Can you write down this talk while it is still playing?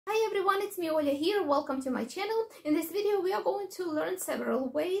Hi everyone, it's me Oля here. Welcome to my channel. In this video we are going to learn several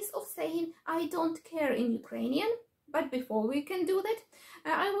ways of saying I don't care in Ukrainian. But before we can do that,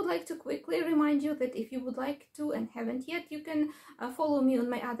 I would like to quickly remind you that if you would like to and haven't yet, you can follow me on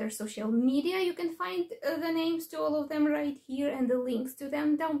my other social media. You can find the names to all of them right here and the links to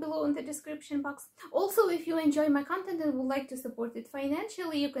them down below in the description box. Also, if you enjoy my content and would like to support it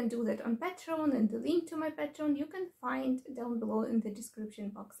financially, you can do that on Patreon, and the link to my Patreon you can find down below in the description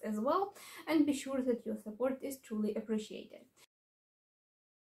box as well. And be sure that your support is truly appreciated.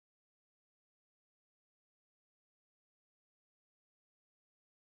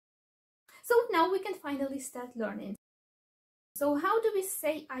 So now we can finally start learning. So how do we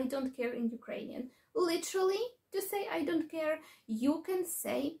say I don't care in Ukrainian? Literally, to say I don't care, you can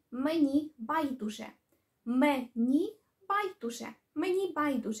say мені байдуже. Мені байдуже. Мені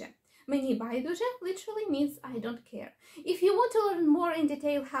байдуже. Мені байдуже literally means I don't care. If you want to learn more in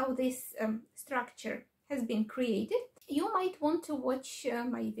detail how this structure has been created, you might want to watch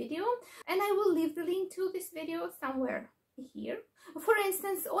my video, and I will leave the link to this video somewhere here. For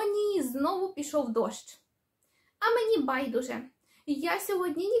instance, о ні, знову пішов дощ. А мені байдуже. Я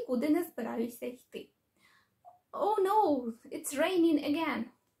сьогодні нікуди не збираюся йти. Oh no, it's raining again.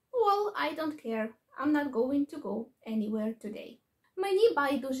 Well, I don't care. I'm not going to go anywhere today. Мені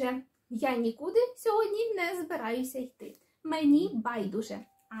байдуже. Я нікуди сьогодні не збираюся йти. Мені байдуже.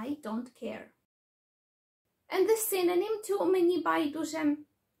 I don't care. And the synonym to мені байдуже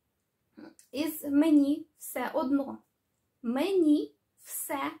is мені все одно. Мені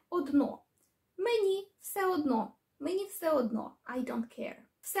все одно. Мені все одно. Мені все одно. I don't care.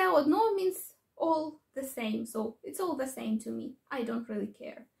 Все одно means all the same. So it's all the same to me. I don't really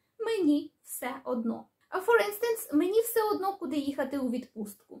care. Мені все одно. For instance, мені все одно, куди їхати у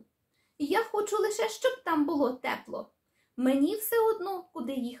відпустку. Я хочу лише, щоб там було тепло. Мені все одно,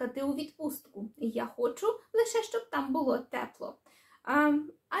 куди їхати у відпустку. Я хочу лише, щоб там було тепло.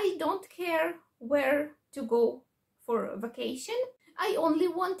 I don't care where to go for vacation. I only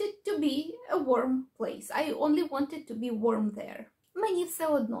want it to be a warm place. I only want it to be warm there. Мені все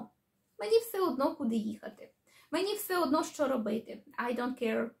одно. Мені все одно, куди їхати. Мені все одно, що робити. I don't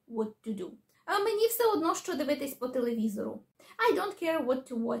care what to do. А мені все одно, що дивитись по телевізору. I don't care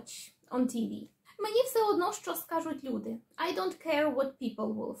what to watch on TV. Мені все одно, що скажуть люди. I don't care what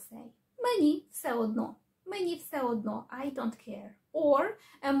people will say. Мені все одно. Мені все одно. I don't care. Or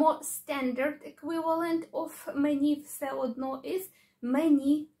a more standard equivalent of мені все одно is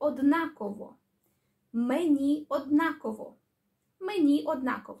мені однаково. Мені однаково. Мені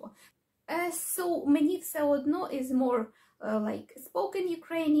однаково. So мені все одно is more like spoken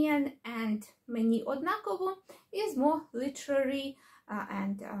Ukrainian, and мені однаково is more literary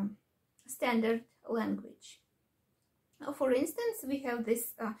and standard language. For instance, we have this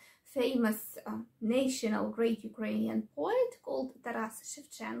famous national great Ukrainian poet called Taras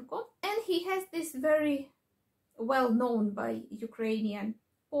Shevchenko, and he has this very well known by Ukrainian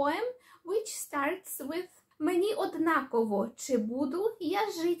poem which starts with Мені однаково, чи буду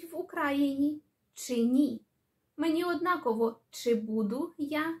я жить в Україні, чи ні. Мені однаково, чи буду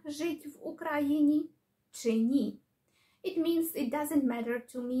я жить в Україні, чи ні. It means it doesn't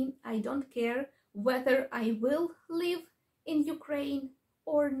matter to me. I don't care whether I will live in Ukraine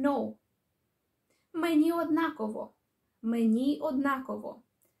or no. Мені однаково. Мені однаково.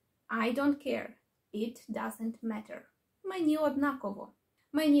 I don't care. It doesn't matter. Мені однаково.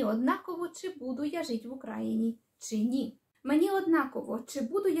 Мені однаково, чи буду я жити в Україні, чи ні. Мені однаково, чи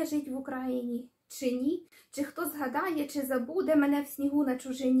буду я жити в Україні, чи ні. Чи хто згадає, чи забуде мене в снігу на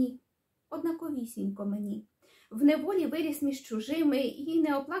чужині. Однаковісінько мені. В неволі виріс між чужими і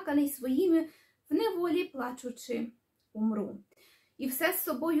неоплаканий своїми, в неволі плачучи, умру. І все з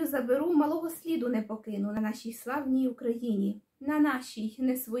собою заберу, малого сліду не покину на нашій славній Україні, на нашій,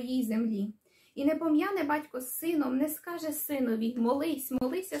 не своїй землі. І не пом'яне батько з сином, не скаже синові, молись,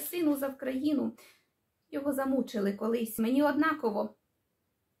 молися, сину, за Вкраїну. Його замучили колись, мені однаково.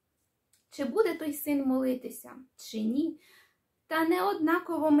 Чи буде той син молитися, чи ні? Та не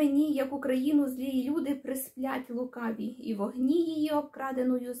однаково мені, як Україну злі люди присплять лукаві, і вогні її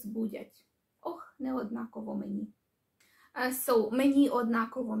обкраденою збудять. Ох, не однаково мені. So, мені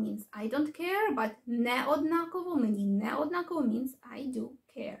однаково means I don't care, but не однаково, мені не однаково means I do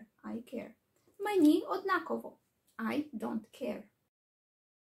care, I care. Мені однаково, I don't care.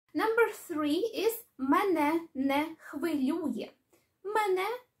 Number 3 is мене не хвилює. Мене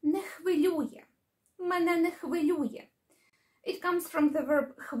не хвилює. Мене не хвилює. It comes from the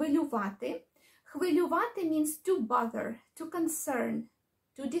verb хвилювати. Хвилювати means to bother, to concern,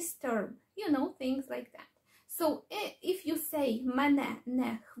 to disturb, you know, things like that. So if you say мене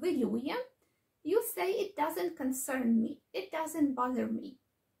не хвилює, you say it doesn't concern me, it doesn't bother me,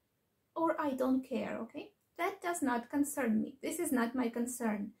 or I don't care, okay? That does not concern me. This is not my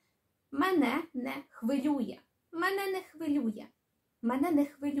concern. Мене не хвилює. Мене не хвилює. Мене не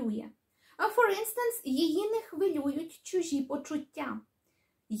хвилює. For instance, її не хвилюють чужі почуття.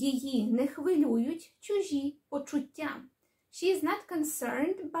 Її не хвилюють чужі почуття. She is not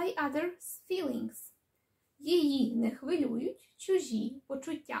concerned by others' feelings. Її не хвилюють чужі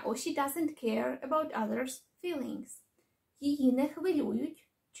почуття. Or she doesn't care about others' feelings. Її не хвилюють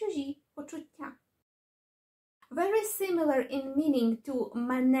чужі почуття. Very similar in meaning to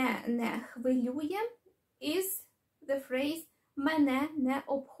мене не хвилює is the phrase мене не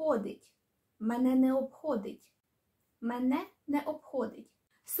обходить. Мене не обходить. Мене не обходить.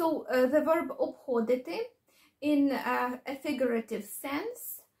 So the verb обходити in a figurative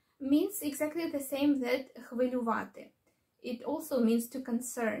sense means exactly the same that хвилювати. It also means to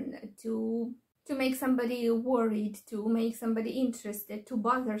concern, to make somebody worried, to make somebody interested, to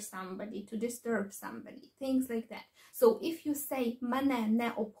bother somebody, to disturb somebody, things like that. So if you say мене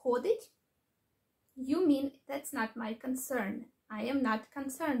не обходить, you mean that's not my concern. I am not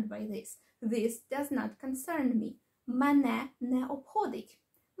concerned by this. This does not concern me. Мене не обходить.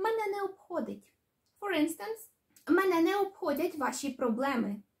 Мене не обходить. For instance, мене не обходять ваші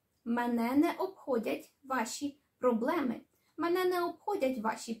проблеми. Мене не обходять ваші проблеми. Мене не обходять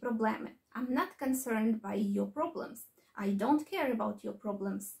ваші проблеми. I'm not concerned by your problems. I don't care about your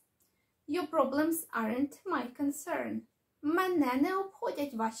problems. Your problems aren't my concern. Мене не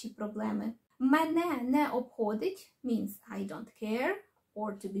обходять ваші проблеми. Мене не обходить means I don't care,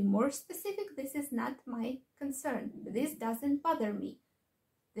 or to be more specific, this is not my concern. This doesn't bother me.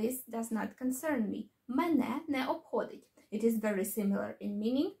 This does not concern me. Мене не обходить. It is very similar in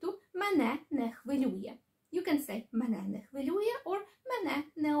meaning to мене не хвилює. You can say мене не хвилює or мене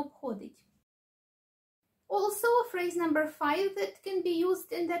не обходить. Also, phrase number 5 that can be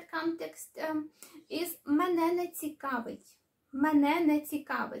used in that context is мене не цікавить. Мене не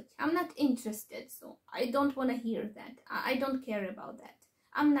цікавить. I'm not interested, so I don't want to hear that. I don't care about that.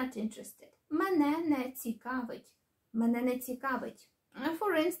 I'm not interested. Мене не цікавить. Мене не цікавить.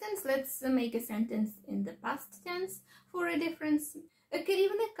 For instance, let's make a sentence in the past tense for a difference.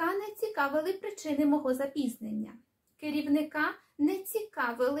 Керівника не цікавили причини мого запізнення. Керівника не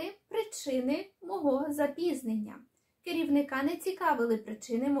цікавили причини мого запізнення. Керівника не цікавили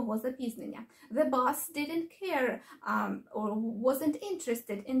причини мого запізнення. The boss didn't care or wasn't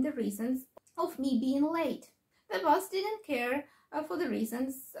interested in the reasons of me being late. The boss didn't care for the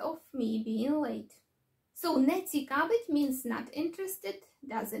reasons of me being late. So не цікавить means not interested,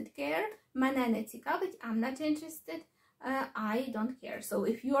 doesn't care. Мене не цікавить, I'm not interested. I don't care. So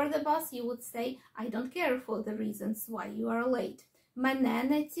if you are the boss, you would say, I don't care for the reasons why you are late. Мене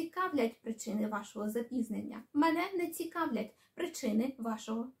не цікавлять причини вашого запізнення. Мене не цікавлять причини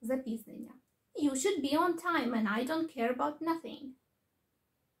вашого запізнення. You should be on time and I don't care about nothing.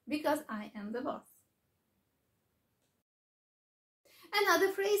 Because I am the boss. Another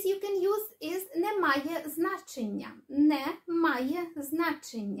phrase you can use is не має значення. Не має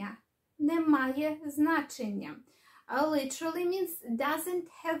значення. Не має значення. Literally means doesn't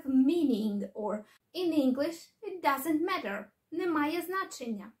have meaning, or in English it doesn't matter. Не має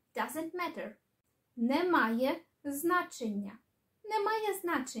значення. Doesn't matter. Не має значення. Не має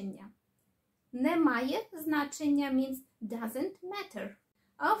значення. Не має значення means doesn't matter.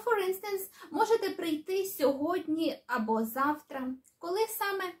 For instance, можете прийти сьогодні або завтра. Коли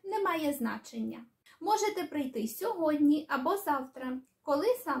саме не має значення. Можете прийти сьогодні або завтра. Коли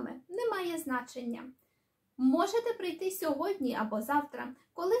саме не має значення. Можете прийти сьогодні або завтра.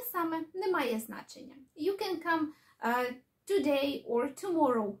 Коли саме не має значення. You can come today or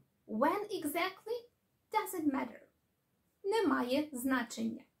tomorrow. When exactly doesn't matter. Не має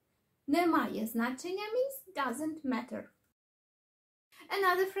значення. Не має значення means doesn't matter.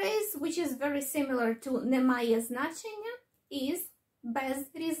 Another phrase which is very similar to не має значення is без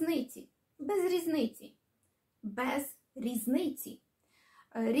різниці. Без різниці. Без різниці.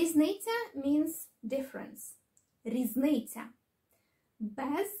 Різниця means difference. Різниця.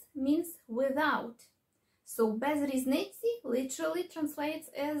 Без means without. So без різниці literally translates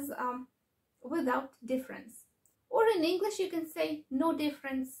as without difference. Or in English you can say no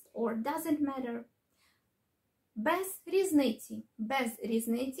difference or doesn't matter. Без різниці. Без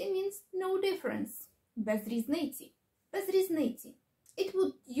різниці means no difference. Без різниці. Без різниці. It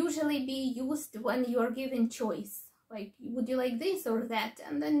would usually be used when you are given choice. Like, would you like this or that?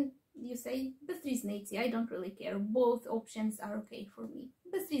 And then you say, без різниці. I don't really care. Both options are okay for me.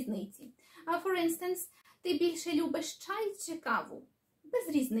 Без різниці. For instance, ти більше любиш чай чи каву?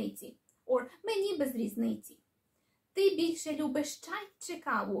 Без різниці. Or мені без різниці. Ти більше любиш чай чи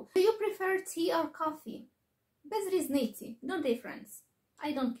каву? Do you prefer tea or coffee? Без різниці. No difference.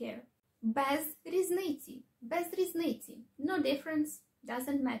 I don't care. Без різниці. Без різниці. No difference.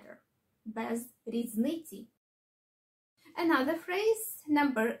 Doesn't matter. Без різниці. Another phrase,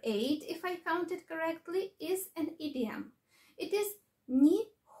 number 8, if I count it correctly, is an idiom. It is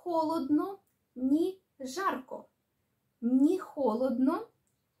ні холодно, ні жарко. Ні холодно,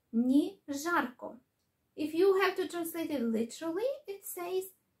 ні жарко. If you have to translate it literally, it says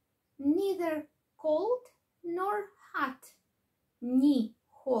neither cold nor hot. Ні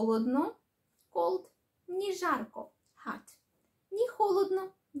холодно, cold, ні жарко, hot. Ні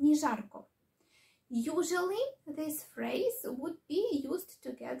холодно, ні жарко. Usually, this phrase would be used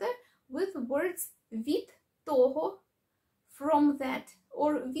together with words від того, from that,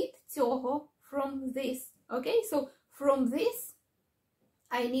 or від цього, from this. Okay, so from this,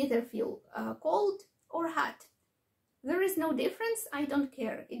 I neither feel cold or hot. There is no difference. I don't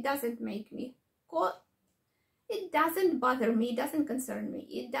care. It doesn't make me cold. It doesn't bother me. It doesn't concern me.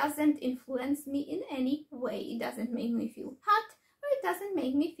 It doesn't influence me in any way. It doesn't make me feel hot, or it doesn't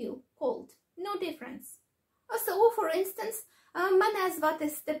make me feel cold. No difference. So, for instance, мене звати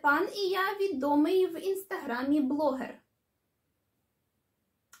Степан, і я відомий в інстаграмі блогер.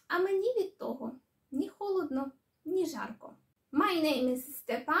 А мені від того ні холодно, ні жарко. My name is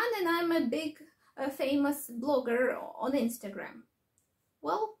Stepan and I'm a big famous blogger on Instagram.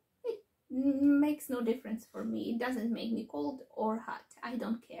 Well, it makes no difference for me. It doesn't make me cold or hot. I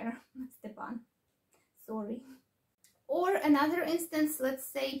don't care, Stepan. Sorry. Or another instance, let's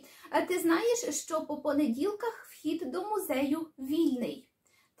say, ти знаєш, що по понеділках вхід до музею вільний?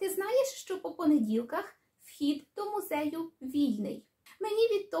 Ти знаєш, що по понеділках вхід до музею вільний? Мені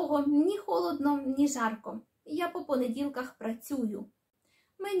від того ні холодно, ні жарко. Я по понеділках працюю.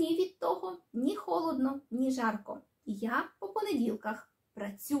 Мені від того ні холодно, ні жарко. Я по понеділках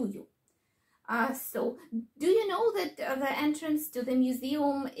працюю. So, do you know that the entrance to the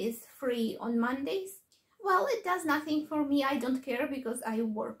museum is free on Mondays? Well, it does nothing for me. I don't care because I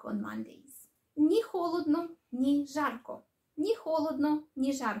work on Mondays. Ні холодно, ні жарко. Ні холодно,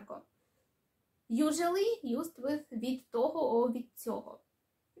 ні жарко. Usually used with від того or від цього.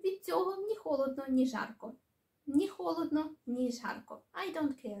 Від цього ні холодно, ні жарко. Ні холодно, ні жарко. I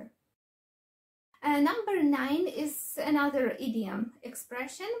don't care. Number 9 is another idiom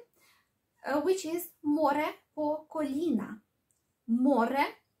expression, which is море по коліна. Море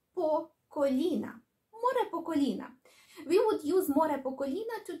по коліна. Море по коліна. We would use море по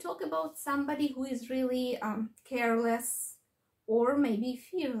коліна to talk about somebody who is really careless or maybe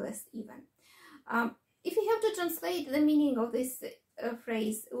fearless even. If you have to translate the meaning of this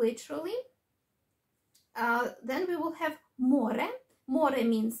phrase literally, then we will have море. Море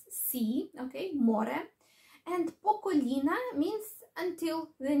means sea, okay, море. And по коліна means until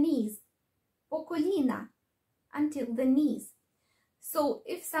the knees. По коліна, until the knees. So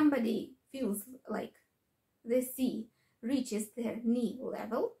if somebody feels like the sea reaches their knee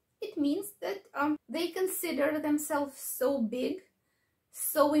level, it means that they consider themselves so big,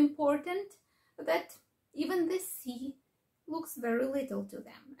 so important, that even the sea looks very little to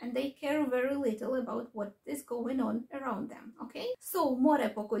them, and they care very little about what is going on around them, okay? So, море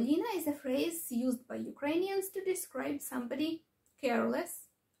по коліна is a phrase used by Ukrainians to describe somebody careless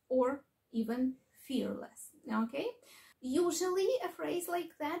or even fearless, okay? Usually, a phrase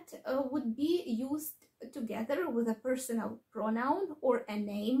like that would be used together with a personal pronoun or a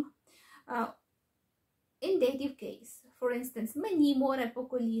name in dative case. For instance, мені море по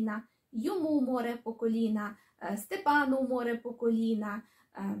коліна, йому море по коліна, Степану море по коліна,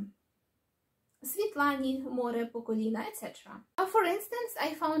 Світлані море по коліна, etc. For instance,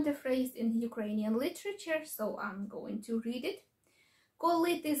 I found a phrase in Ukrainian literature, so I'm going to read it.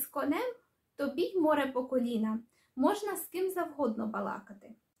 Коли ти з конем, тобі море по коліна, можна з ким завгодно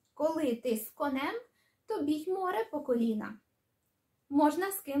балакати. Коли ти з конем, тобі море по коліна,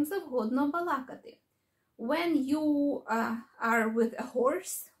 можна з ким завгодно балакати. When you are with a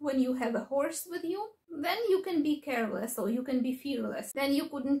horse, when you have a horse with you, then you can be careless or you can be fearless. Then you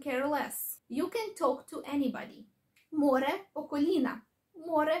couldn't care less. You can talk to anybody. Море по коліна.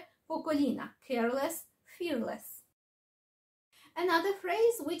 Море по коліна. Careless, fearless. Another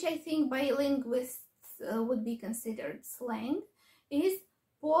phrase which I think by linguists would be considered slang is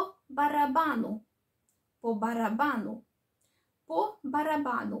по барабану. По барабану. По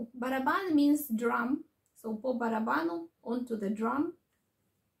барабану. Барабан means drum. So по барабану, onto the drum.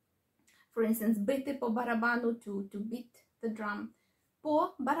 For instance, бити по барабану, to beat the drum.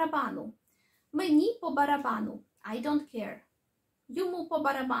 По барабану. Мені по барабану. I don't care. Йому по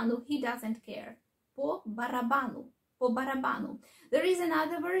барабану. He doesn't care. По барабану. По барабану. There is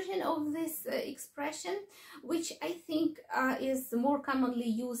another version of this expression, which I think is more commonly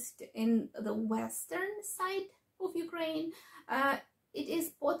used in the western side of Ukraine. It is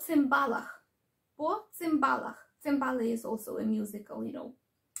по цимбалах. По цимбалах. Cymbali is also a musical,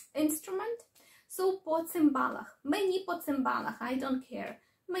 instrument. So по цимбалах. Мені по цимбалах. I don't care.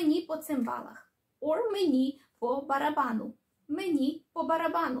 Мені по цимбалах. Or мені по барабану. Мені по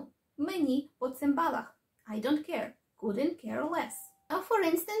барабану. Мені по цимбалах. I don't care. Couldn't care less. For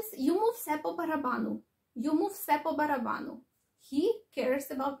instance, йому все по барабану. Йому все по барабану. He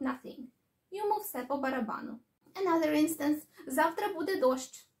cares about nothing. Йому все по барабану. Another instance. Завтра буде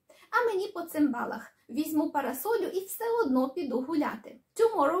дощ. А мені по цимбалах. Візьму парасолю і все одно піду гуляти.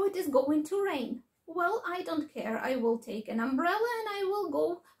 Tomorrow it is going to rain. Well, I don't care. I will take an umbrella and I will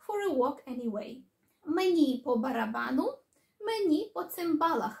go for a walk anyway. Мені по барабану. Мені по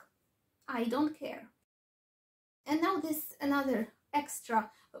цимбалах. I don't care. And now this another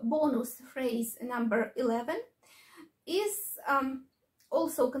extra bonus phrase number 11 is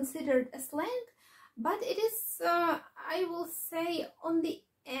also considered a slang, but it is, I will say, on the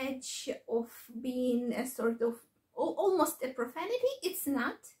edge of being a sort of almost a profanity. It's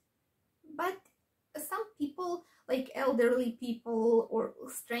not, but some people, like elderly people or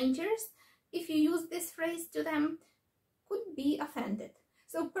strangers, if you use this phrase to them, could be offended.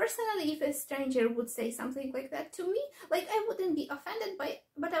 So personally, if a stranger would say something like that to me, like I wouldn't be offended by it,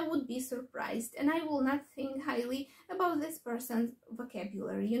 but I would be surprised and I will not think highly about this person's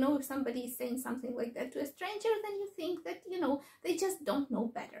vocabulary. If somebody is saying something like that to a stranger, then you think that, they just don't know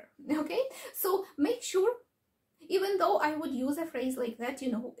better. Okay? So make sure, even though I would use a phrase like that,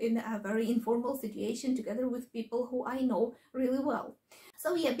 in a very informal situation together with people who I know really well.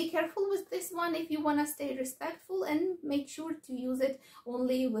 So yeah, be careful with this one if you want to stay respectful, and make sure to use it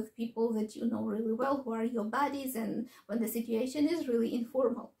only with people that you know really well, who are your buddies, and when the situation is really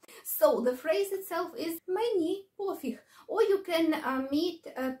informal. So the phrase itself is мені пофіг, or you can meet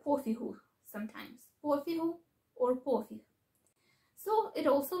пофігу sometimes. Пофігу or пофіг. So it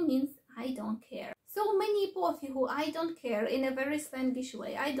also means I don't care. So мені пофігу, I don't care, in a very slangish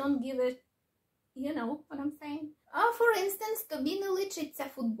way. I don't give a, you know what I'm saying? For instance, тобі не личить ця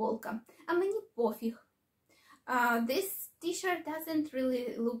футболка, а мені пофіг. This t-shirt doesn't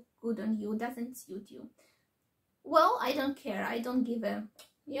really look good on you, doesn't suit you. Well, I don't care, I don't give a,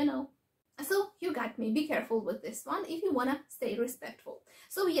 So you got me. Be careful with this one if you want to stay respectful.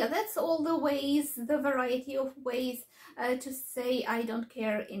 So yeah, that's all the ways, the variety of ways to say I don't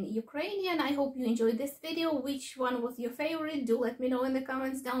care in Ukrainian. I hope you enjoyed this video. Which one was your favorite? Do let me know in the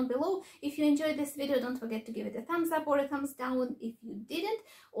comments down below. If you enjoyed this video, don't forget to give it a thumbs up or a thumbs down if you didn't.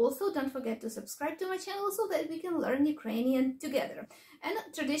 Also, don't forget to subscribe to my channel so that we can learn Ukrainian together. And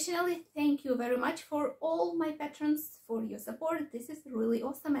traditionally, thank you very much for all my patrons for your support. This is really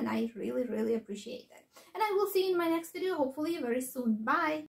awesome and I really appreciate that. And I will see you in my next video, hopefully very soon. Bye!